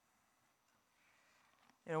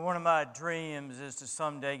You know, one of my dreams is to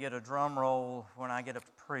someday get a drum roll when I get up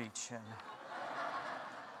to preach. And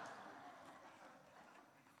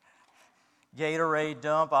Gatorade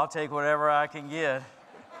dump, I'll take whatever I can get.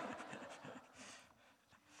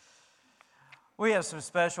 We have some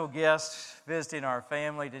special guests visiting our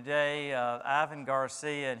family today. Ivan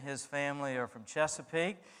Garcia and his family are from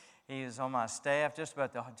Chesapeake. He is on my staff just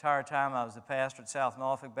about the entire time I was the pastor at South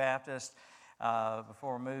Norfolk Baptist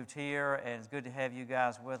before we moved here, and it's good to have you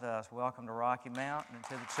guys with us. Welcome to Rocky Mountain and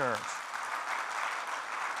to the church.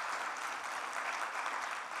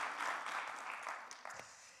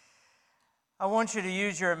 I want you to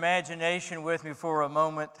use your imagination with me for a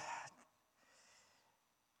moment.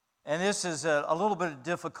 And this is a little bit of a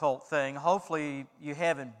difficult thing. Hopefully you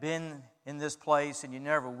haven't been in this place and you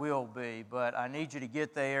never will be, but I need you to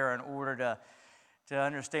get there in order to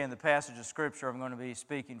understand the passage of Scripture I'm going to be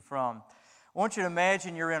speaking from. I want you to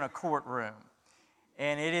imagine you're in a courtroom,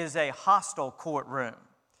 and it is a hostile courtroom.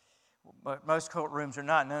 But most courtrooms are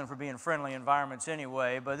not known for being friendly environments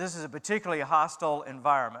anyway, but this is a particularly hostile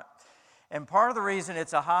environment. And part of the reason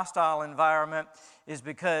it's a hostile environment is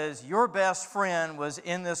because your best friend was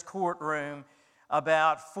in this courtroom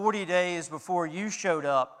about 40 days before you showed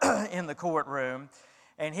up in the courtroom,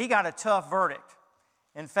 and he got a tough verdict.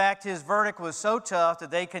 In fact, his verdict was so tough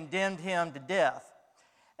that they condemned him to death.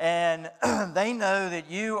 And they know that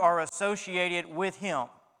you are associated with him.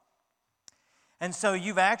 And so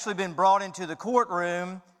you've actually been brought into the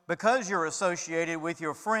courtroom because you're associated with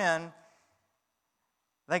your friend.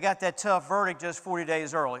 They got that tough verdict just 40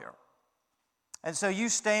 days earlier. And so you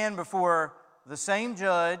stand before the same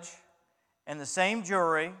judge and the same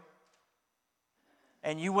jury,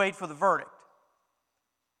 and you wait for the verdict.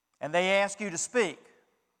 And they ask you to speak.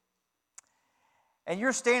 And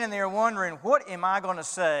you're standing there wondering, what am I going to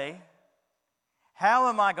say? How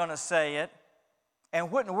am I going to say it?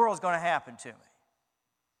 And what in the world is going to happen to me?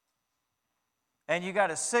 And you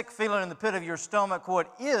got a sick feeling in the pit of your stomach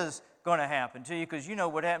what is going to happen to you, because you know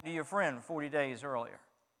what happened to your friend 40 days earlier.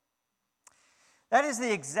 That is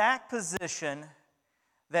the exact position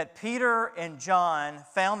that Peter and John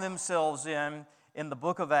found themselves in the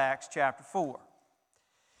book of Acts chapter 4.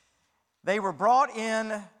 They were brought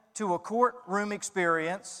in to a courtroom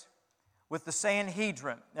experience with the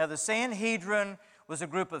Sanhedrin. Now, the Sanhedrin was a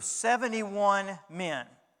group of 71 men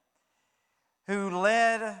who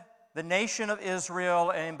led the nation of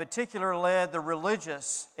Israel, and in particular led the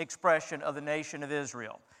religious expression of the nation of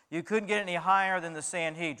Israel. You couldn't get any higher than the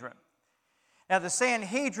Sanhedrin. Now, the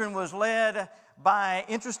Sanhedrin was led by,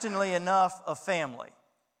 interestingly enough, a family.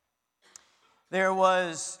 There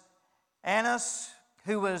was Annas,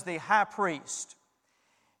 who was the high priest.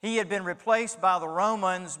 He had been replaced by the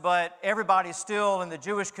Romans, but everybody still in the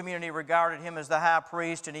Jewish community regarded him as the high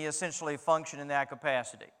priest, and he essentially functioned in that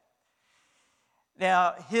capacity.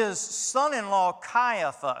 Now, his son-in-law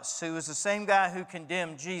Caiaphas, who was the same guy who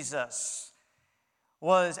condemned Jesus,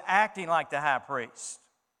 was acting like the high priest,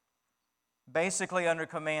 basically under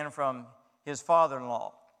command from his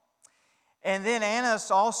father-in-law. And then Annas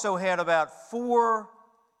also had about 4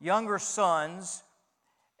 younger sons,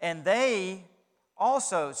 and they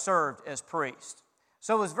also served as priests.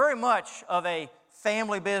 So it was very much of a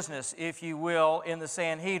family business, if you will, in the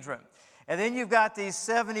Sanhedrin. And then you've got these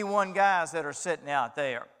 71 guys that are sitting out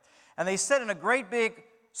there. And they sit in a great big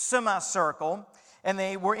semicircle, and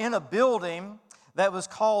they were in a building that was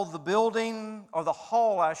called the building, or the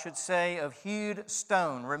hall, I should say, of hewed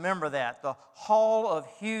stone. Remember that, the hall of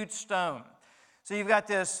hewed stone. So you've got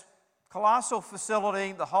this colossal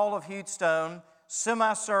facility, the hall of hewed stone,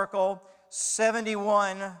 semicircle,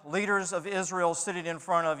 71 leaders of Israel sitting in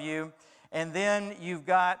front of you, and then you've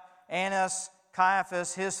got Annas,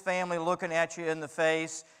 Caiaphas, his family looking at you in the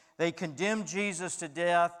face. They condemned Jesus to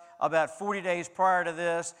death about 40 days prior to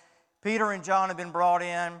this. Peter and John have been brought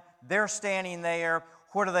in. They're standing there.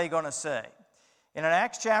 What are they going to say? And in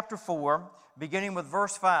Acts chapter 4, beginning with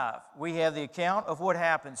verse 5, we have the account of what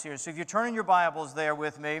happens here. So if you're turning your Bibles there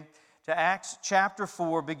with me to Acts chapter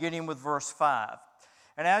 4, beginning with verse 5.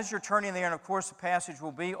 And as you're turning there, and of course the passage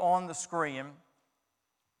will be on the screen,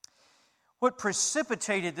 what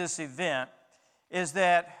precipitated this event is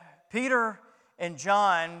that Peter and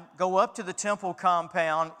John go up to the temple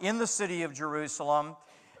compound in the city of Jerusalem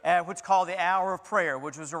at what's called the hour of prayer,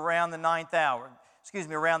 which was around the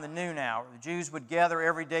around the noon hour. The Jews would gather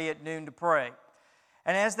every day at noon to pray.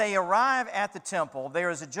 And as they arrive at the temple,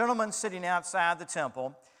 there is a gentleman sitting outside the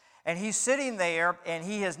temple, and he's sitting there, and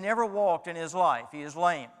he has never walked in his life. He is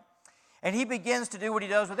lame. And he begins to do what he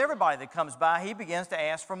does with everybody that comes by. He begins to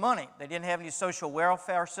ask for money. They didn't have any social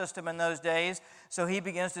welfare system in those days, so he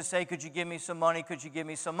begins to say, could you give me some money? Could you give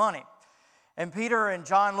me some money? And Peter and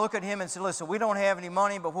John look at him and say, listen, we don't have any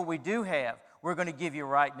money, but what we do have, we're going to give you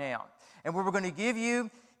right now. And what we're going to give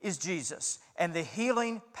you is Jesus and the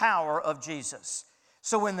healing power of Jesus.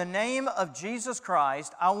 So in the name of Jesus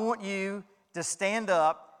Christ, I want you to stand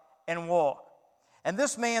up and walk. And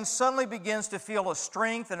this man suddenly begins to feel a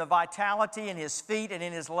strength and a vitality in his feet and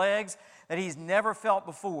in his legs that he's never felt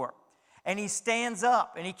before. And he stands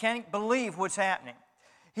up and he can't believe what's happening.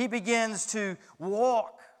 He begins to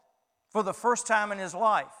walk for the first time in his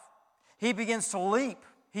life. He begins to leap.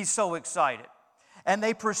 He's so excited. And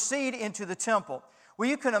they proceed into the temple. Well,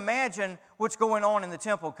 you can imagine what's going on in the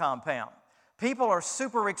temple compound. People are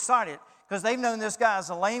super excited because they've known this guy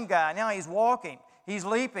as a lame guy. Now he's walking, he's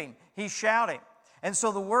leaping, he's shouting. And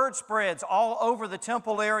so the word spreads all over the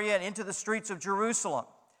temple area and into the streets of Jerusalem.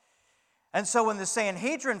 And so when the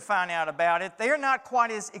Sanhedrin find out about it, they're not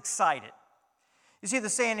quite as excited. You see, the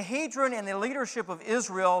Sanhedrin and the leadership of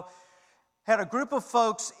Israel had a group of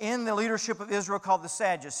folks in the leadership of Israel called the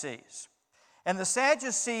Sadducees. And the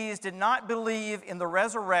Sadducees did not believe in the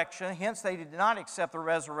resurrection, hence they did not accept the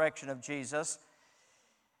resurrection of Jesus,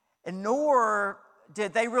 and nor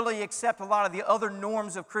did they really accept a lot of the other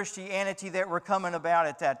norms of Christianity that were coming about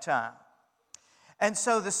at that time. And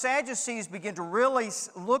so the Sadducees begin to really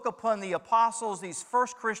look upon the apostles, these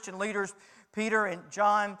first Christian leaders, Peter and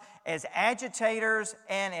John, as agitators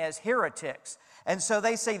and as heretics. And so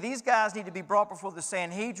they say these guys need to be brought before the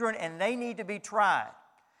Sanhedrin and they need to be tried.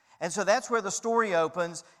 And so that's where the story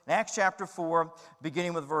opens in Acts chapter 4,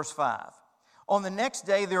 beginning with verse 5. On the next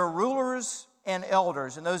day, there are rulers and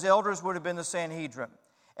elders, and those elders would have been the Sanhedrin,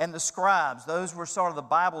 and the scribes, those were sort of the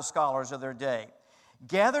Bible scholars of their day,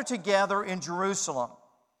 gathered together in Jerusalem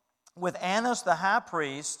with Annas the high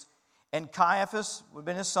priest, and Caiaphas, who had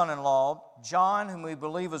been his son-in-law, John, whom we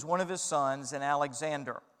believe was one of his sons, and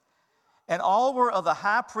Alexander. And all were of the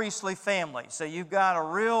high priestly family. So you've got a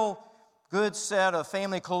real good set of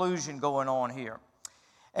family collusion going on here.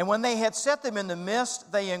 And when they had set them in the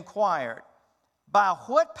midst, they inquired, by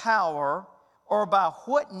what power or by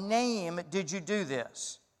what name did you do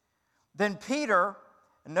this? Then Peter,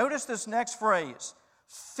 notice this next phrase,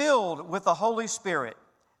 filled with the Holy Spirit,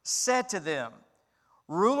 said to them,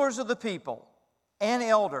 rulers of the people and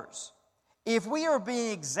elders, if we are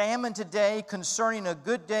being examined today concerning a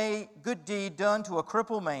good deed done to a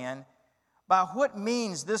crippled man, by what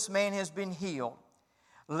means this man has been healed,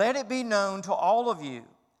 let it be known to all of you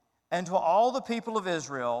and to all the people of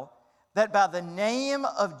Israel that by the name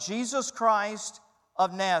of Jesus Christ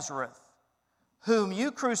of Nazareth, whom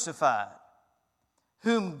you crucified,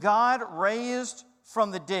 whom God raised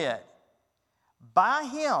from the dead, by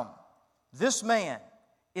him this man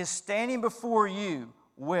is standing before you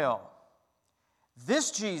well.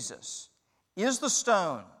 This Jesus is the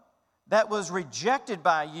stone that was rejected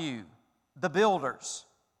by you, the builders,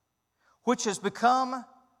 which has become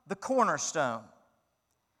the cornerstone.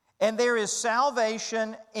 And there is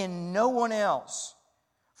salvation in no one else,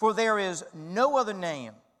 for there is no other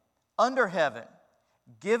name under heaven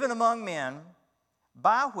given among men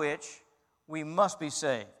by which we must be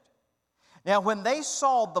saved. Now, when they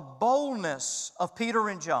saw the boldness of Peter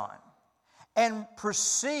and John and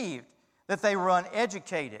perceived that they were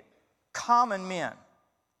uneducated, common men,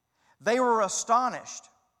 they were astonished,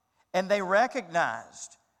 and they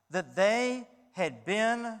recognized that they had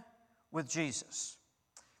been with Jesus.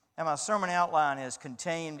 And my sermon outline is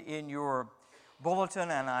contained in your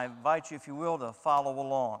bulletin, and I invite you, if you will, to follow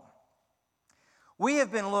along. We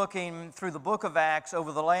have been looking through the book of Acts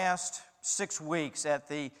over the last 6 weeks at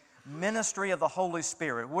the ministry of the Holy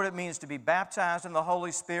Spirit, what it means to be baptized in the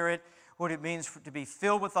Holy Spirit, what it means to be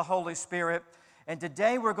filled with the Holy Spirit, and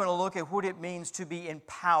today we're going to look at what it means to be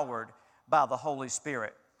empowered by the Holy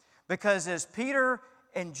Spirit. Because as Peter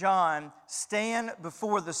and John stand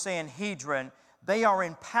before the Sanhedrin, they are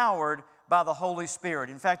empowered by the Holy Spirit.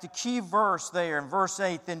 In fact, a key verse there in verse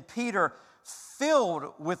 8, then Peter,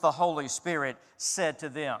 filled with the Holy Spirit, said to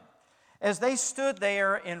them. As they stood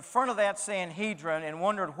there in front of that Sanhedrin and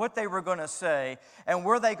wondered what they were going to say and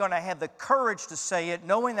were they going to have the courage to say it,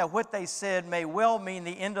 knowing that what they said may well mean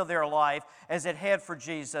the end of their life as it had for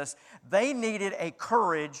Jesus, they needed a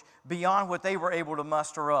courage beyond what they were able to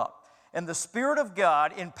muster up. And the Spirit of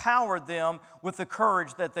God empowered them with the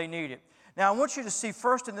courage that they needed. Now, I want you to see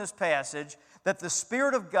first in this passage that the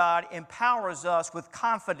Spirit of God empowers us with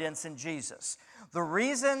confidence in Jesus. The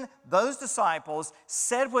reason those disciples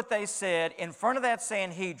said what they said in front of that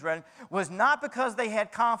Sanhedrin was not because they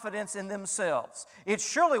had confidence in themselves. It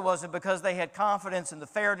surely wasn't because they had confidence in the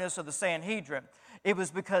fairness of the Sanhedrin. It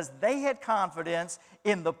was because they had confidence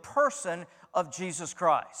in the person of Jesus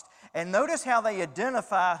Christ. And notice how they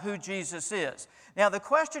identify who Jesus is. Now, the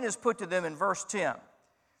question is put to them in verse 10.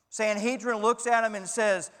 Sanhedrin looks at him and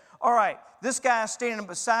says, all right, this guy standing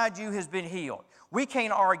beside you has been healed. We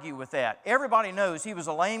can't argue with that. Everybody knows he was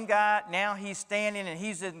a lame guy. Now he's standing and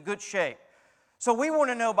he's in good shape. So we want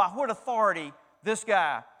to know by what authority this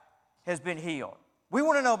guy has been healed. We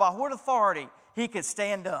want to know by what authority he could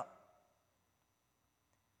stand up.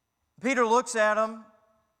 Peter looks at him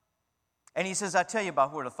and he says, I tell you by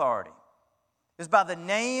what authority. It's by the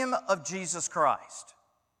name of Jesus Christ.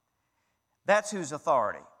 That's whose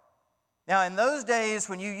authority. Now, in those days,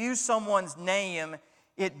 when you used someone's name,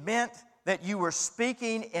 it meant that you were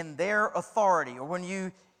speaking in their authority. Or when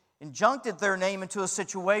you injuncted their name into a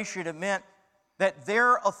situation, it meant that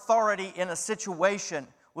their authority in a situation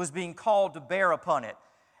was being called to bear upon it.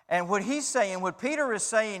 And what he's saying, what Peter is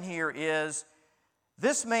saying here is,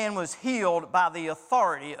 this man was healed by the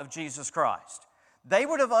authority of Jesus Christ. They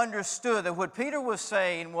would have understood that what Peter was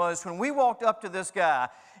saying was, when we walked up to this guy,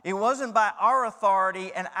 it wasn't by our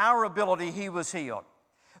authority and our ability he was healed.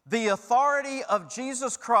 The authority of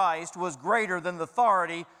Jesus Christ was greater than the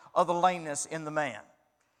authority of the lameness in the man.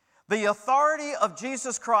 The authority of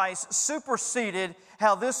Jesus Christ superseded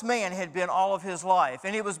how this man had been all of his life.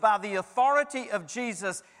 And it was by the authority of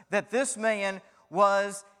Jesus that this man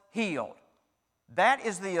was healed. That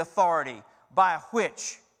is the authority by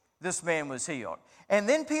which this man was healed. And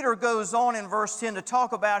then Peter goes on in verse 10 to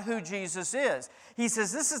talk about who Jesus is. He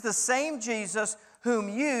says, this is the same Jesus whom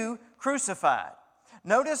you crucified.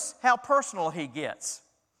 Notice how personal he gets.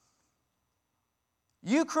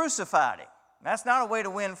 You crucified him. That's not a way to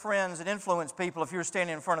win friends and influence people if you're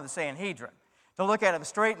standing in front of the Sanhedrin. To look at him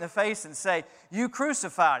straight in the face and say, you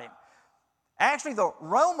crucified him. Actually, the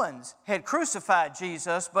Romans had crucified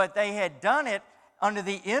Jesus, but they had done it under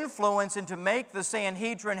the influence and to make the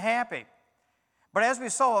Sanhedrin happy. But as we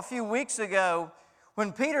saw a few weeks ago,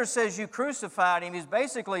 when Peter says you crucified him, he's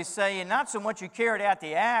basically saying not so much you carried out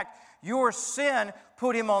the act, your sin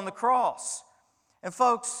put him on the cross. And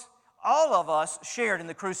folks, all of us shared in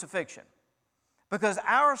the crucifixion because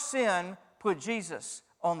our sin put Jesus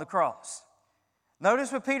on the cross.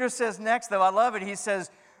 Notice what Peter says next, though. I love it. He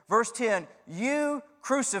says, verse 10, you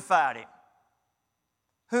crucified him,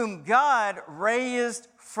 whom God raised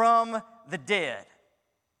from the dead.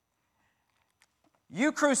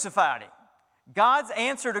 You crucified him. God's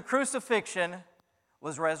answer to crucifixion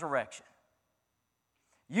was resurrection.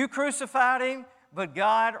 You crucified him, but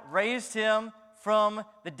God raised him from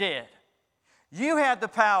the dead. You had the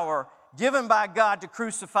power given by God to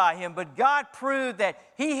crucify him, but God proved that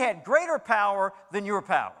he had greater power than your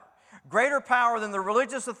power. Greater power than the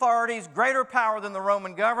religious authorities, greater power than the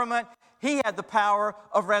Roman government. He had the power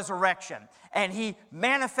of resurrection, and he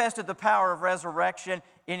manifested the power of resurrection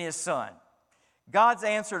in his Son. God's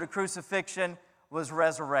answer to crucifixion was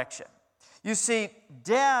resurrection. You see,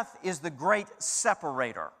 death is the great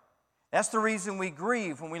separator. That's the reason we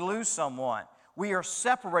grieve when we lose someone. We are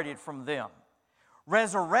separated from them.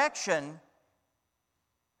 Resurrection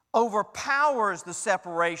overpowers the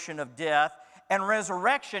separation of death, and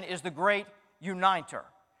resurrection is the great uniter.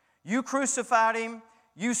 You crucified him,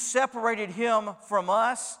 you separated him from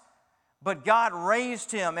us, but God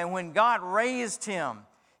raised him, and when God raised him,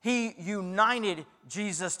 he united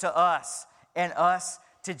Jesus to us and us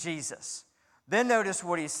to Jesus. Then notice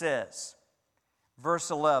what he says. Verse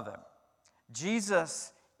 11.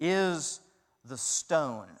 Jesus is the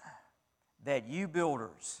stone that you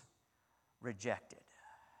builders rejected.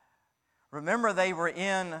 Remember, they were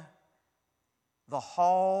in the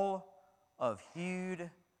hall of hewed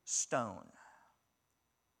stone.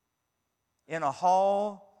 In a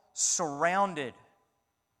hall surrounded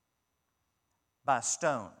by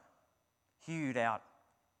stone, hewed out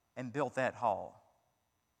and built that hall.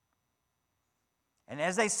 And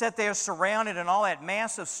as they sat there surrounded in all that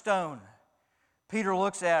massive stone, Peter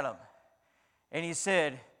looks at them and he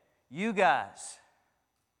said, you guys,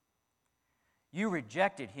 you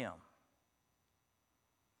rejected him.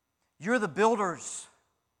 You're the builders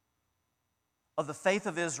of the faith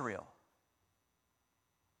of Israel,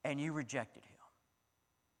 and you rejected him.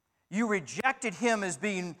 You rejected him as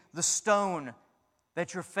being the stone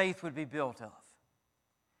that your faith would be built of.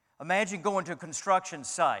 Imagine going to a construction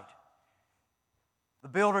site. The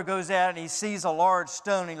builder goes out and he sees a large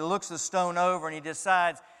stone and he looks the stone over and he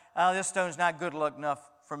decides, this stone's not good enough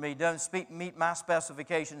for me. Doesn't meet my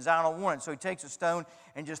specifications. I don't want it. So he takes a stone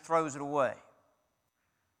and just throws it away.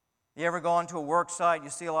 You ever gone to a work site, you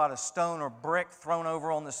see a lot of stone or brick thrown over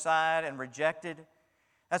on the side and rejected?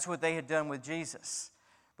 That's what they had done with Jesus.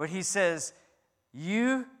 But he says,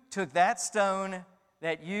 you took that stone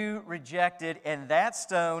that you rejected, and that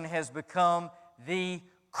stone has become the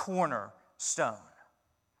cornerstone.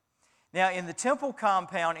 Now, in the temple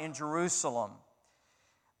compound in Jerusalem,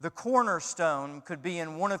 the cornerstone could be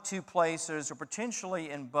in one of two places or potentially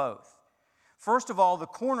in both. First of all, the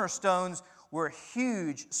cornerstones were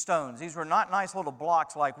huge stones. These were not nice little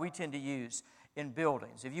blocks like we tend to use in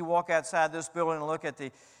buildings. If you walk outside this building and look at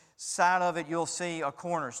the side of it, you'll see a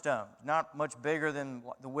cornerstone. Not much bigger than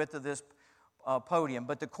the width of this podium.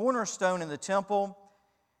 But the cornerstone in the temple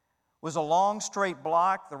was a long straight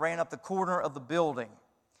block that ran up the corner of the building.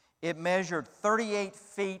 It measured 38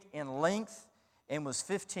 feet in length and was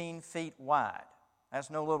 15 feet wide. That's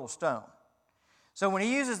no little stone. So when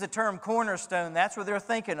he uses the term cornerstone, that's what they're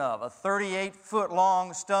thinking of, a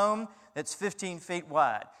 38-foot-long stone that's 15 feet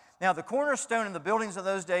wide. Now, the cornerstone in the buildings of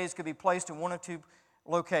those days could be placed in one of two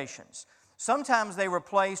locations. Sometimes they were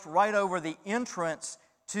placed right over the entrance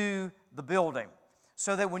to the building,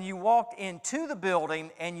 so that when you walked into the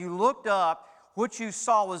building and you looked up, what you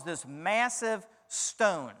saw was this massive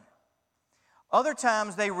stone. Other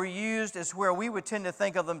times they were used as where we would tend to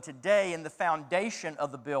think of them today in the foundation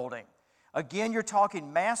of the building. Again, you're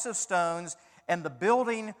talking massive stones, and the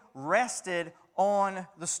building rested on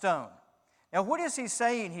the stone. Now, what is he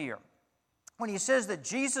saying here? When he says that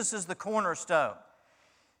Jesus is the cornerstone,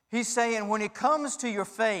 he's saying when it comes to your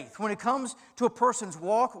faith, when it comes to a person's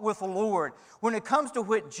walk with the Lord, when it comes to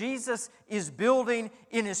what Jesus is building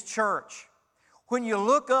in his church, when you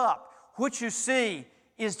look up, what you see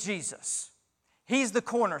is Jesus. He's the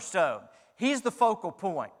cornerstone. He's the focal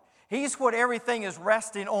point. He's what everything is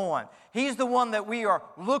resting on. He's the one that we are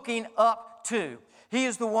looking up to. He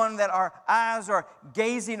is the one that our eyes are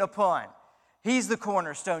gazing upon. He's the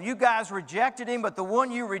cornerstone. You guys rejected him, but the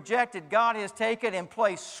one you rejected, God has taken and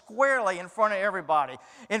placed squarely in front of everybody.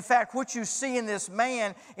 In fact, what you see in this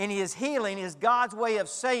man in his healing is God's way of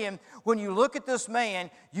saying, when you look at this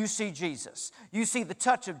man, you see Jesus. You see the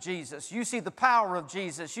touch of Jesus. You see the power of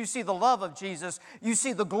Jesus. You see the love of Jesus. You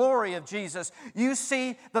see the glory of Jesus. You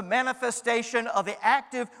see the manifestation of the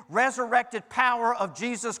active, resurrected power of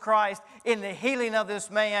Jesus Christ in the healing of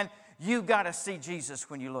this man. You've got to see Jesus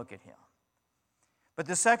when you look at him. But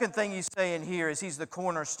the second thing he's saying here is he's the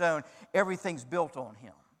cornerstone. Everything's built on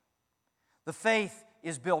him. The faith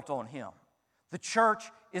is built on him. The church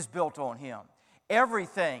is built on him.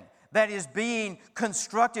 Everything that is being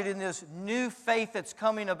constructed in this new faith that's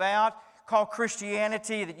coming about, called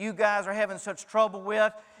Christianity, that you guys are having such trouble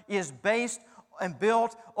with, is based and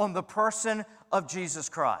built on the person of Jesus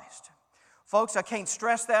Christ. Folks, I can't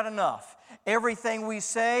stress that enough. Everything we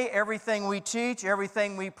say, everything we teach,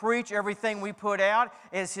 everything we preach, everything we put out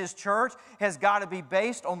as His church has got to be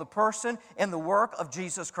based on the person and the work of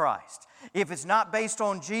Jesus Christ. If it's not based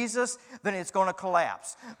on Jesus, then it's going to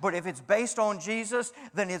collapse. But if it's based on Jesus,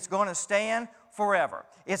 then it's going to stand forever.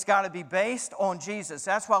 It's got to be based on Jesus.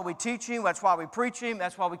 That's why we teach Him. That's why we preach Him.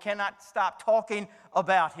 That's why we cannot stop talking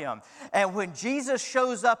about Him. And when Jesus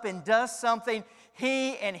shows up and does something,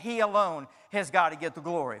 He and He alone has got to get the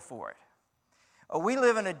glory for it. We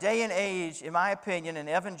live in a day and age, in my opinion, in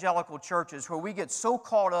evangelical churches where we get so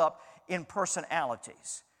caught up in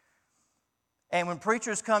personalities. And when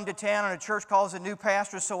preachers come to town and a church calls a new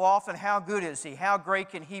pastor so often, how good is he? How great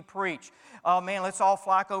can he preach? Oh man, let's all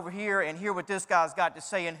flock over here and hear what this guy's got to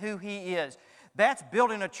say and who he is. That's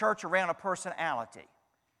building a church around a personality.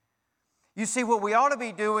 You see, what we ought to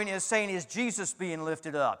be doing is saying, is Jesus being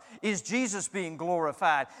lifted up? Is Jesus being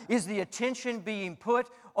glorified? Is the attention being put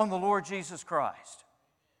on the Lord Jesus Christ?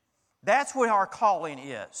 That's what our calling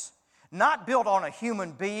is. Not built on a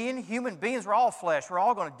human being. Human beings are all flesh. We're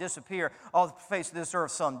all going to disappear off the face of this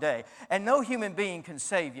earth someday. And no human being can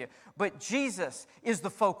save you. But Jesus is the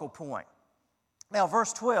focal point. Now,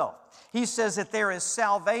 verse 12, he says that there is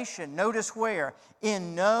salvation. Notice where?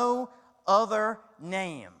 In no other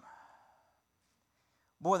name.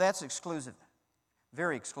 Boy, that's exclusive.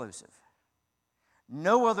 Very exclusive.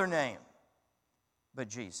 No other name but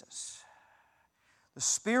Jesus. The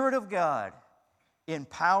Spirit of God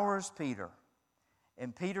empowers Peter,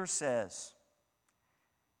 and Peter says,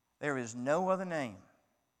 there is no other name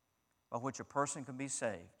by which a person can be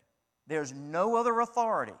saved. There's no other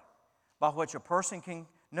authority by which a person can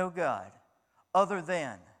know God other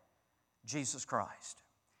than Jesus Christ.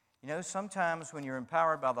 You know, sometimes when you're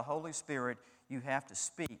empowered by the Holy Spirit, you have to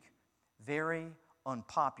speak very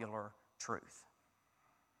unpopular truth.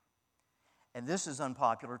 And this is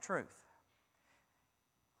unpopular truth.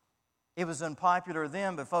 It was unpopular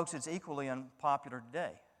then, but folks, it's equally unpopular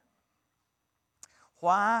today.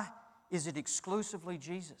 Why is it exclusively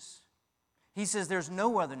Jesus? He says there's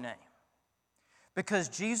no other name. Because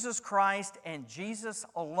Jesus Christ and Jesus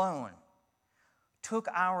alone took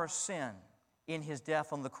our sin in His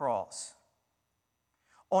death on the cross.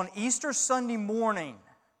 On Easter Sunday morning,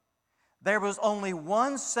 there was only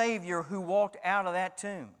one Savior who walked out of that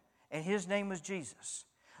tomb, and His name was Jesus.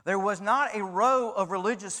 There was not a row of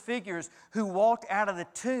religious figures who walked out of the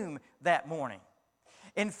tomb that morning.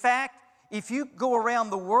 In fact, if you go around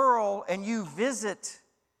the world and you visit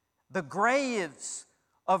the graves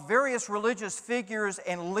of various religious figures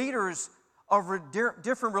and leaders of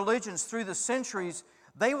different religions through the centuries,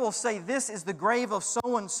 they will say, this is the grave of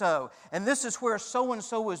so-and-so, and this is where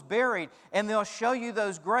so-and-so was buried, and they'll show you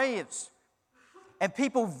those graves. And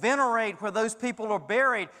people venerate where those people are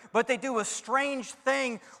buried, but they do a strange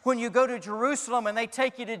thing when you go to Jerusalem and they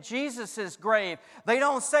take you to Jesus' grave. They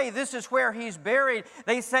don't say, this is where He's buried.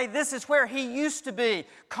 They say, this is where He used to be.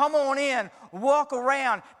 Come on in, walk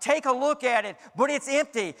around, take a look at it, but it's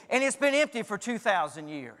empty, and it's been empty for 2,000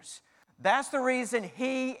 years. That's the reason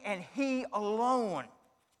He and He alone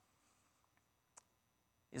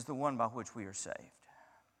is the one by which we are saved.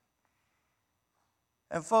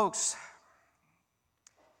 And folks,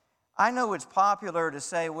 I know it's popular to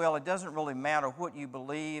say, well, it doesn't really matter what you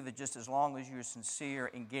believe, it's just as long as you're sincere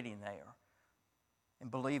in getting there and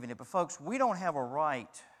believing it. But folks, we don't have a right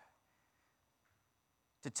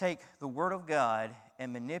to take the Word of God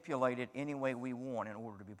and manipulate it any way we want in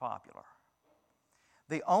order to be popular.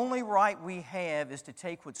 The only right we have is to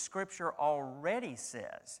take what Scripture already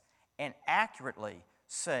says and accurately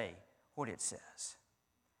say what it says.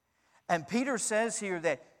 And Peter says here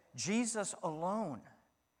that Jesus alone,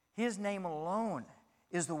 His name alone,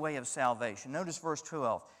 is the way of salvation. Notice verse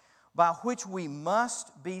 12. By which we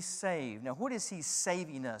must be saved. Now, what is He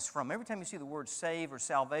saving us from? Every time you see the word save or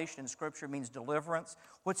salvation in Scripture, it means deliverance.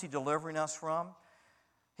 What's He delivering us from?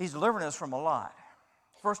 He's delivering us from a lot.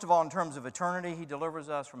 First of all, in terms of eternity, He delivers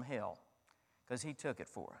us from hell because He took it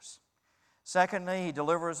for us. Secondly, He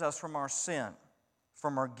delivers us from our sin,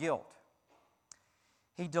 from our guilt.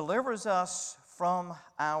 He delivers us from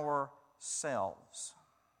ourselves.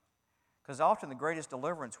 Because often the greatest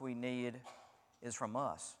deliverance we need is from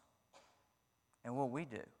us and what we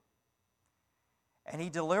do. And He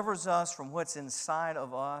delivers us from what's inside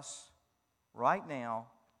of us right now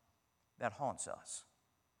that haunts us.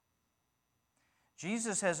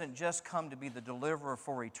 Jesus hasn't just come to be the deliverer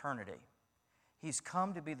for eternity. He's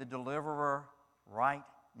come to be the deliverer right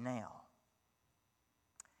now.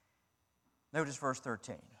 Notice verse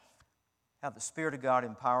 13. How the Spirit of God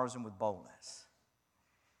empowers them with boldness.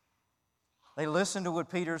 They listen to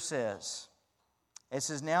what Peter says. It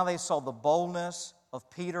says, now they saw the boldness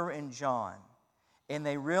of Peter and John, and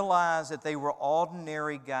they realized that they were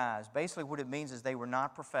ordinary guys. Basically what it means is they were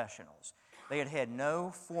not professionals. They had had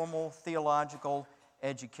no formal theological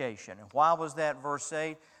education. And why was that, verse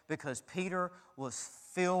 8? Because Peter was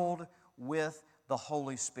filled with the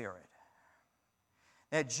Holy Spirit.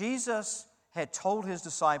 Now Jesus had told His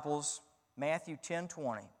disciples, Matthew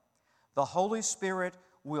 10:20, the Holy Spirit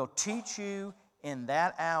will teach you in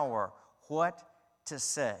that hour what to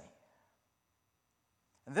say.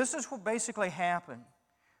 And this is what basically happened.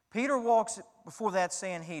 Peter walks before that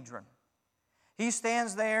Sanhedrin. He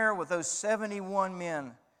stands there with those 71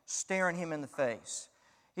 men staring him in the face.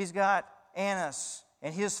 He's got Annas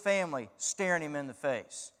and his family staring him in the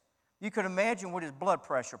face. You could imagine what his blood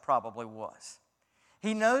pressure probably was.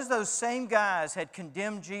 He knows those same guys had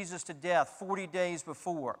condemned Jesus to death 40 days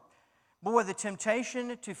before. Boy, the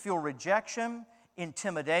temptation to feel rejection,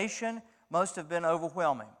 intimidation must have been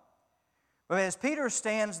overwhelming. But as Peter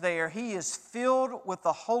stands there, he is filled with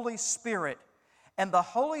the Holy Spirit, and the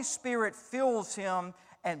Holy Spirit fills him,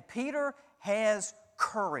 and Peter has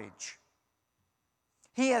courage.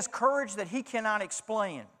 He has courage that he cannot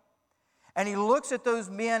explain. And he looks at those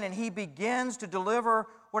men and he begins to deliver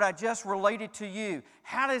what I just related to you.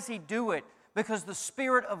 How does he do it? Because the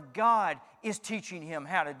Spirit of God is teaching him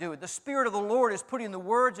how to do it. The Spirit of the Lord is putting the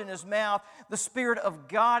words in his mouth. The Spirit of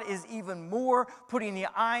God is even more putting the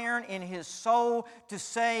iron in his soul to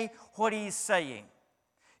say what he's saying.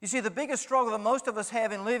 You see, the biggest struggle that most of us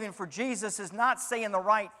have in living for Jesus is not saying the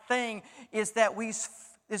right thing, is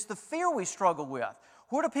the fear we struggle with.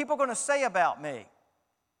 What are people going to say about me?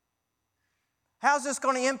 How's this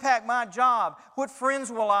going to impact my job? What friends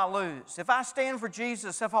will I lose? If I stand for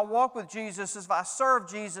Jesus, if I walk with Jesus, if I serve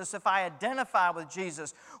Jesus, if I identify with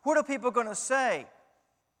Jesus, what are people going to say?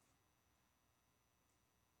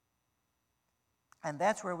 And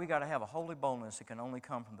that's where we got to have a holy boldness that can only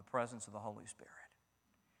come from the presence of the Holy Spirit.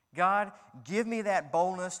 God, give me that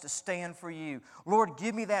boldness to stand for you. Lord,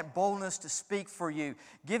 give me that boldness to speak for you.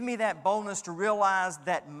 Give me that boldness to realize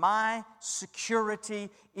that my security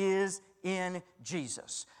is in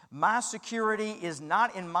Jesus. My security is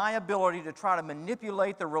not in my ability to try to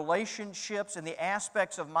manipulate the relationships and the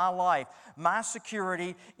aspects of my life. My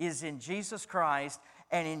security is in Jesus Christ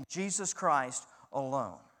and in Jesus Christ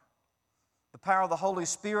alone. The power of the Holy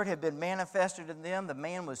Spirit had been manifested in them. The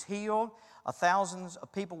man was healed. Thousands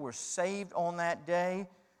of people were saved on that day.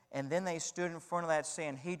 And then they stood in front of that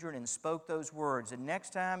Sanhedrin and spoke those words. And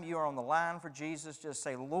next time you are on the line for Jesus, just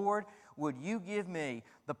say, Lord, would you give me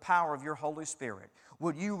the power of your Holy Spirit?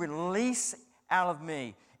 Would you release out of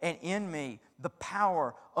me and in me the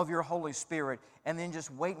power of your Holy Spirit? And then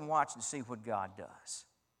just wait and watch and see what God does.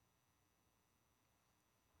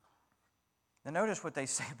 Now notice what they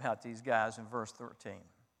say about these guys in verse 13.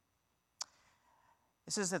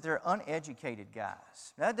 It says that they're uneducated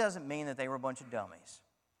guys. That doesn't mean that they were a bunch of dummies.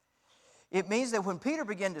 It means that when Peter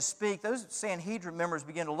began to speak, those Sanhedrin members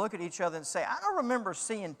began to look at each other and say, I don't remember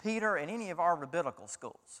seeing Peter in any of our rabbinical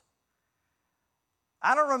schools.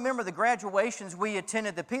 I don't remember the graduations we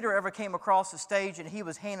attended that Peter ever came across the stage and he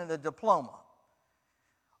was handed a diploma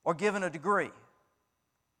or given a degree.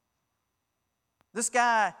 This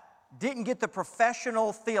guy didn't get the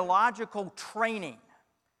professional theological training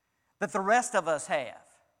that the rest of us have.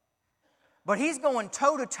 But he's going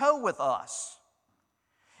toe-to-toe with us.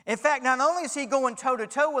 In fact, not only is he going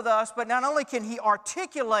toe-to-toe with us, but not only can he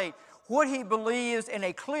articulate what he believes in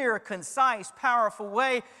a clear, concise, powerful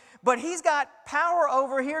way, but he's got power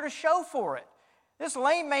over here to show for it. This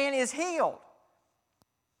lame man is healed.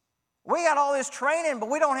 We got all this training, but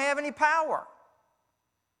we don't have any power.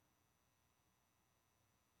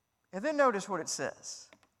 And then notice what it says.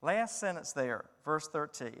 Last sentence there, verse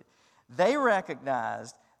 13. They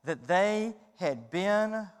recognized that they had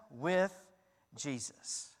been with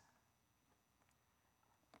Jesus.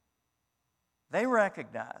 They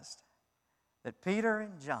recognized that Peter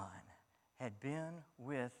and John had been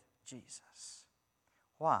with Jesus.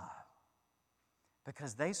 Why?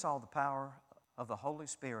 Because they saw the power of the Holy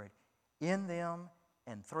Spirit in them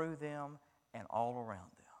and through them and all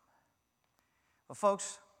around them. Well,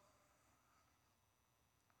 folks,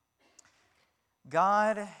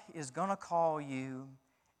 God is going to call you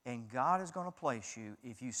and God is going to place you,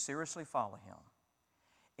 if you seriously follow Him,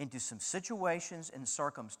 into some situations and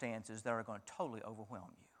circumstances that are going to totally overwhelm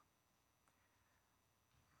you.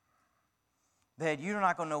 That you're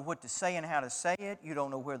not going to know what to say and how to say it. You don't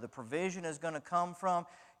know where the provision is going to come from.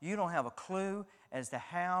 You don't have a clue as to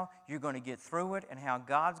how you're going to get through it and how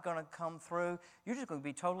God's going to come through. You're just going to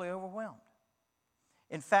be totally overwhelmed.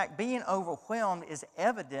 In fact, being overwhelmed is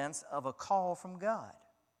evidence of a call from God.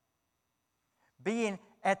 Being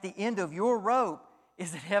at the end of your rope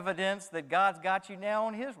is evidence that God's got you now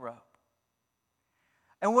on His rope.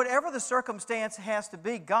 And whatever the circumstance has to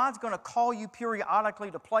be, God's going to call you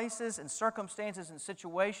periodically to places and circumstances and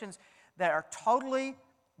situations that are totally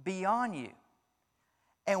beyond you.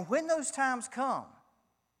 And when those times come,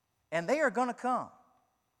 and they are going to come,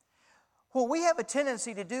 what we have a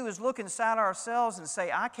tendency to do is look inside ourselves and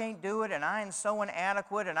say, I can't do it, and I am so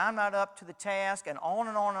inadequate, and I'm not up to the task, and on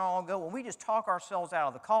and on and on go. When we just talk ourselves out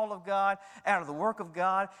of the call of God, out of the work of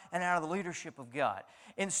God, and out of the leadership of God.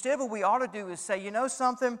 Instead, what we ought to do is say, you know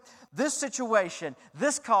something? This situation,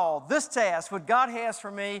 this call, this task, what God has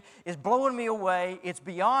for me is blowing me away. It's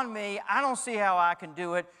beyond me. I don't see how I can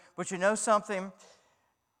do it. But you know something?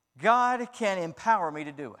 God can empower me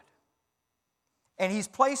to do it. And He's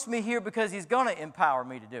placed me here because He's going to empower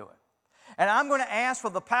me to do it. And I'm going to ask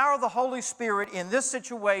for the power of the Holy Spirit in this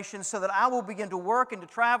situation so that I will begin to work and to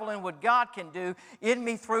travel in what God can do in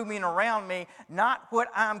me, through me, and around me, not what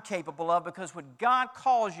I'm capable of, because what God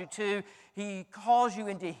calls you to, He calls you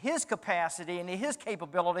into His capacity, into His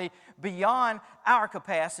capability beyond our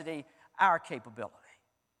capacity, our capability.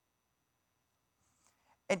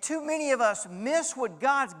 And too many of us miss what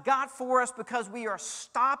God's got for us because we are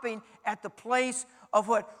stopping at the place of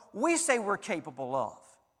what we say we're capable of.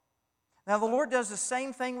 Now, the Lord does the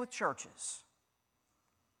same thing with churches.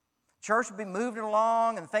 Church will be moving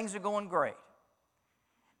along and things are going great.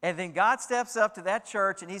 And then God steps up to that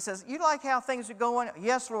church and He says, you like how things are going?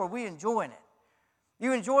 Yes, Lord, we're enjoying it.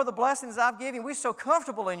 You enjoy the blessings I've given you. We're so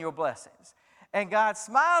comfortable in your blessings. And God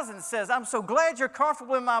smiles and says, I'm so glad you're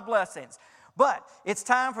comfortable in my blessings. But it's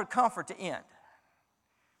time for comfort to end.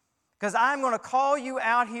 Because I'm going to call you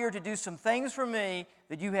out here to do some things for me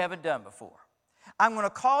that you haven't done before. I'm going to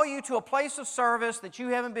call you to a place of service that you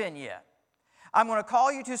haven't been yet. I'm going to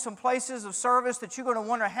call you to some places of service that you're going to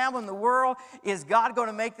wonder, how in the world is God going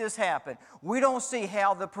to make this happen? We don't see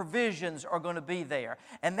how the provisions are going to be there.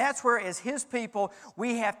 And that's where, as His people,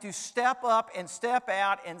 we have to step up and step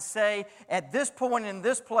out and say, at this point in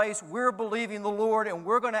this place, we're believing the Lord, and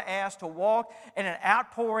we're going to ask to walk in an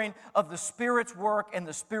outpouring of the Spirit's work and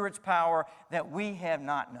the Spirit's power that we have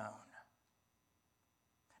not known.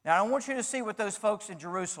 Now, I want you to see what those folks in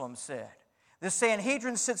Jerusalem said. The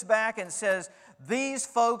Sanhedrin sits back and says, these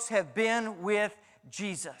folks have been with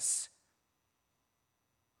Jesus.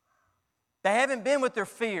 They haven't been with their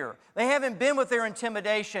fear. They haven't been with their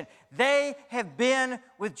intimidation. They have been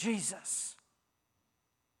with Jesus.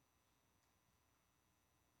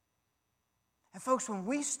 And folks, when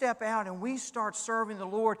we step out and we start serving the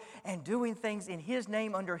Lord and doing things in His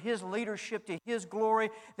name, under His leadership, to His glory,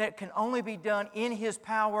 that can only be done in His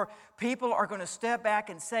power, people are going to step back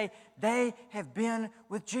and say, they have been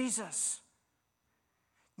with Jesus.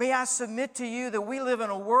 May I submit to you that we live in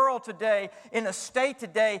a world today, in a state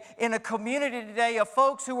today, in a community today of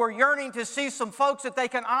folks who are yearning to see some folks that they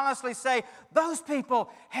can honestly say, those people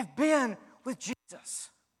have been with Jesus.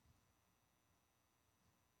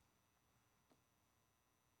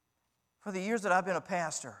 For the years that I've been a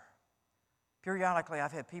pastor, periodically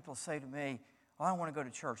I've had people say to me, I don't want to go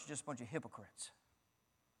to church, just a bunch of hypocrites.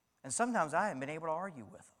 And sometimes I haven't been able to argue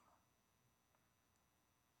with them.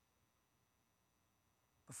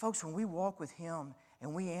 But folks, when we walk with Him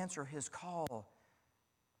and we answer His call,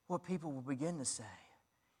 what people will begin to say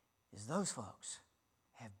is those folks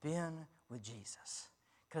have been with Jesus.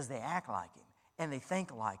 Because they act like Him, and they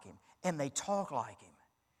think like Him, and they talk like Him.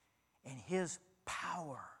 And His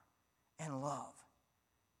power and love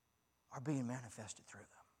are being manifested through them.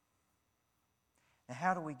 Now,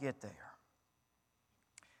 how do we get there?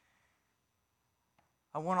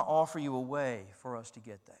 I want to offer you a way for us to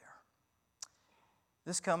get there.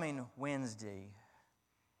 This coming Wednesday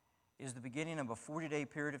is the beginning of a 40-day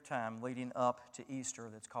period of time leading up to Easter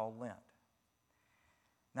that's called Lent.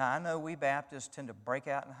 Now, I know we Baptists tend to break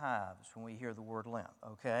out in hives when we hear the word Lent,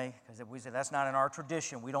 okay? Because we say that's not in our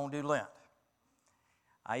tradition. We don't do Lent.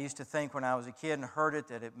 I used to think when I was a kid and heard it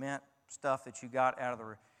that it meant stuff that you got out of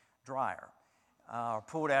the dryer or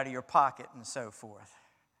pulled out of your pocket and so forth.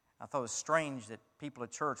 I thought it was strange that people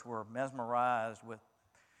at church were mesmerized with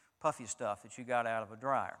puffy stuff that you got out of a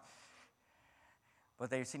dryer.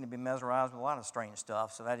 But they seem to be mesmerized with a lot of strange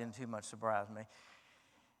stuff, so that didn't too much surprise me.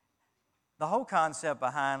 The whole concept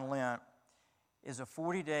behind Lent is a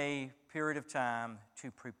 40-day period of time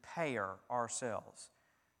to prepare ourselves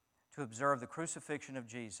to observe the crucifixion of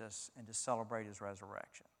Jesus and to celebrate His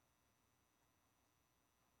resurrection.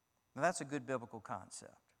 Now, that's a good biblical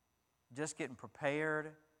concept. Just getting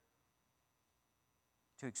prepared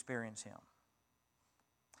to experience Him.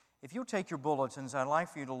 If you'll take your bulletins, I'd like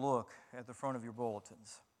for you to look at the front of your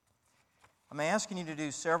bulletins. I'm asking you to do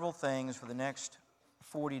several things for the next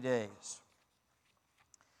 40 days.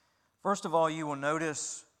 First of all, you will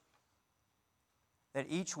notice that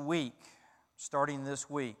each week, starting this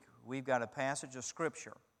week, we've got a passage of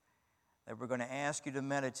Scripture that we're going to ask you to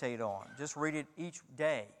meditate on. Just read it each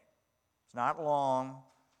day. It's not long.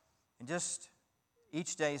 And just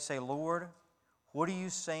each day say, Lord, what are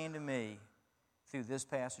you saying to me through this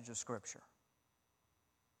passage of Scripture?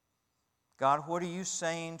 God, what are you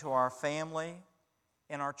saying to our family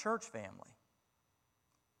and our church family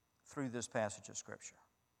through this passage of Scripture?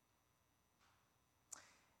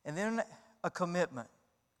 And then a commitment.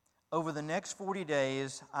 Over the next 40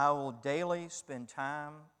 days, I will daily spend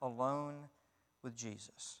time alone with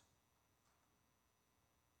Jesus.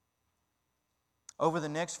 Over the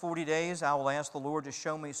next 40 days, I will ask the Lord to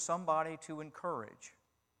show me somebody to encourage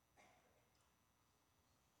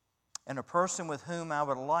and a person with whom I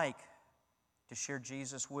would like to share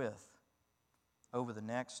Jesus with over the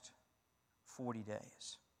next 40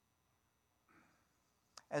 days.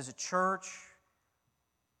 As a church,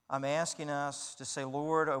 I'm asking us to say,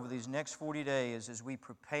 Lord, over these next 40 days, as we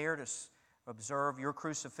prepare to observe your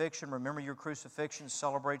crucifixion, remember your crucifixion,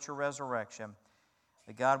 celebrate your resurrection,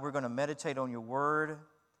 that God, we're going to meditate on your word.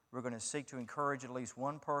 We're going to seek to encourage at least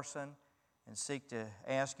one person and seek to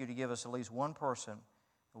ask you to give us at least one person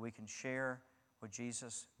that we can share what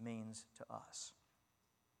Jesus means to us.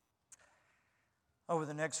 Over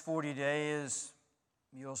the next 40 days,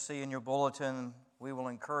 you'll see in your bulletin, we will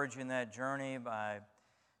encourage you in that journey by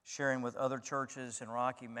sharing with other churches in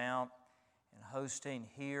Rocky Mount and hosting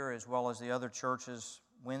here as well as the other churches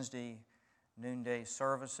Wednesday noonday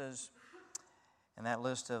services. And that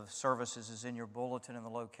list of services is in your bulletin and the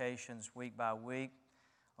locations week by week.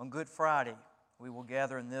 On Good Friday, we will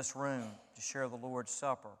gather in this room to share the Lord's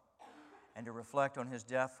Supper and to reflect on His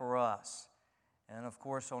death for us. And then, of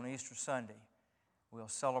course, on Easter Sunday, we'll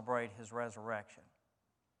celebrate His resurrection.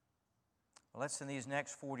 Well, let's in these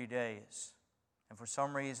next 40 days, and for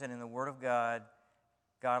some reason in the Word of God,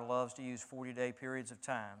 God loves to use 40-day periods of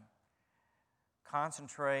time,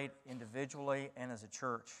 concentrate individually and as a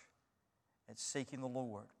church at seeking the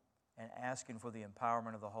Lord and asking for the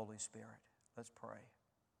empowerment of the Holy Spirit. Let's pray.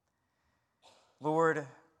 Lord,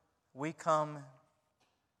 we come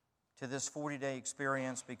to this 40-day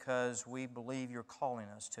experience because we believe You're calling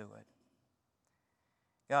us to it.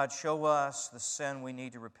 God, show us the sin we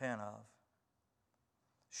need to repent of.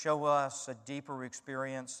 Show us a deeper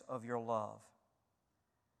experience of Your love.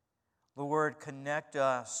 Lord, connect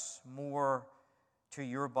us more to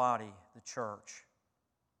Your body, the church.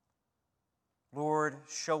 Lord,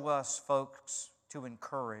 show us folks to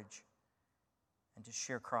encourage and to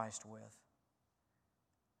share Christ with.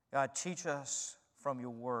 God, teach us from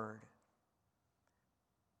Your Word.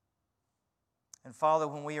 And Father,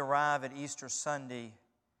 when we arrive at Easter Sunday,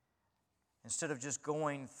 instead of just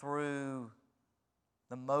going through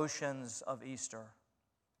the motions of Easter,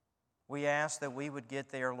 we ask that we would get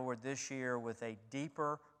there, Lord, this year with a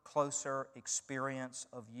deeper, closer experience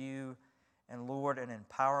of You, and Lord, an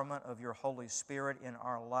empowerment of Your Holy Spirit in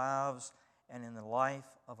our lives and in the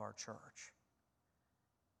life of our church.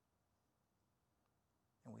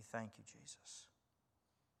 And we thank You, Jesus.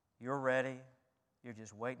 You're ready. You're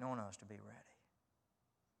just waiting on us to be ready.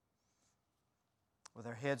 With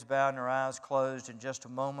our heads bowed and our eyes closed, in just a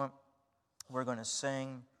moment, we're going to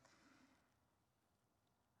sing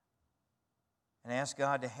and ask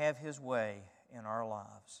God to have His way in our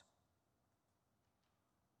lives.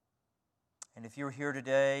 And if you're here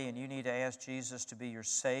today and you need to ask Jesus to be your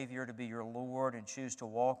Savior, to be your Lord, and choose to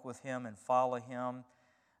walk with Him and follow Him,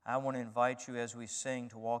 I want to invite you as we sing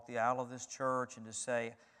to walk the aisle of this church and to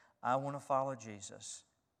say, I want to follow Jesus.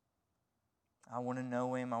 I want to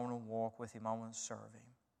know Him. I want to walk with Him. I want to serve Him.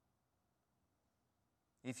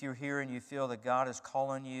 If you're here and you feel that God is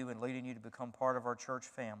calling you and leading you to become part of our church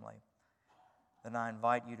family, then I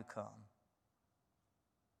invite you to come.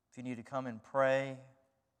 If you need to come and pray,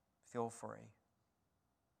 feel free.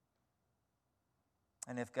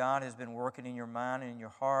 And if God has been working in your mind and in your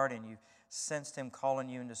heart and you've sensed Him calling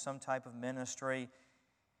you into some type of ministry,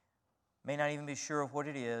 may not even be sure of what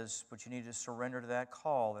it is, but you need to surrender to that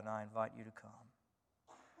call, then I invite you to come.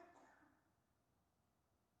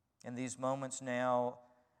 In these moments now,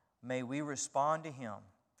 may we respond to Him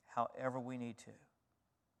however we need to.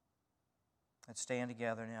 Let's stand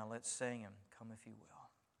together now. Let's sing Him, Come If You Will.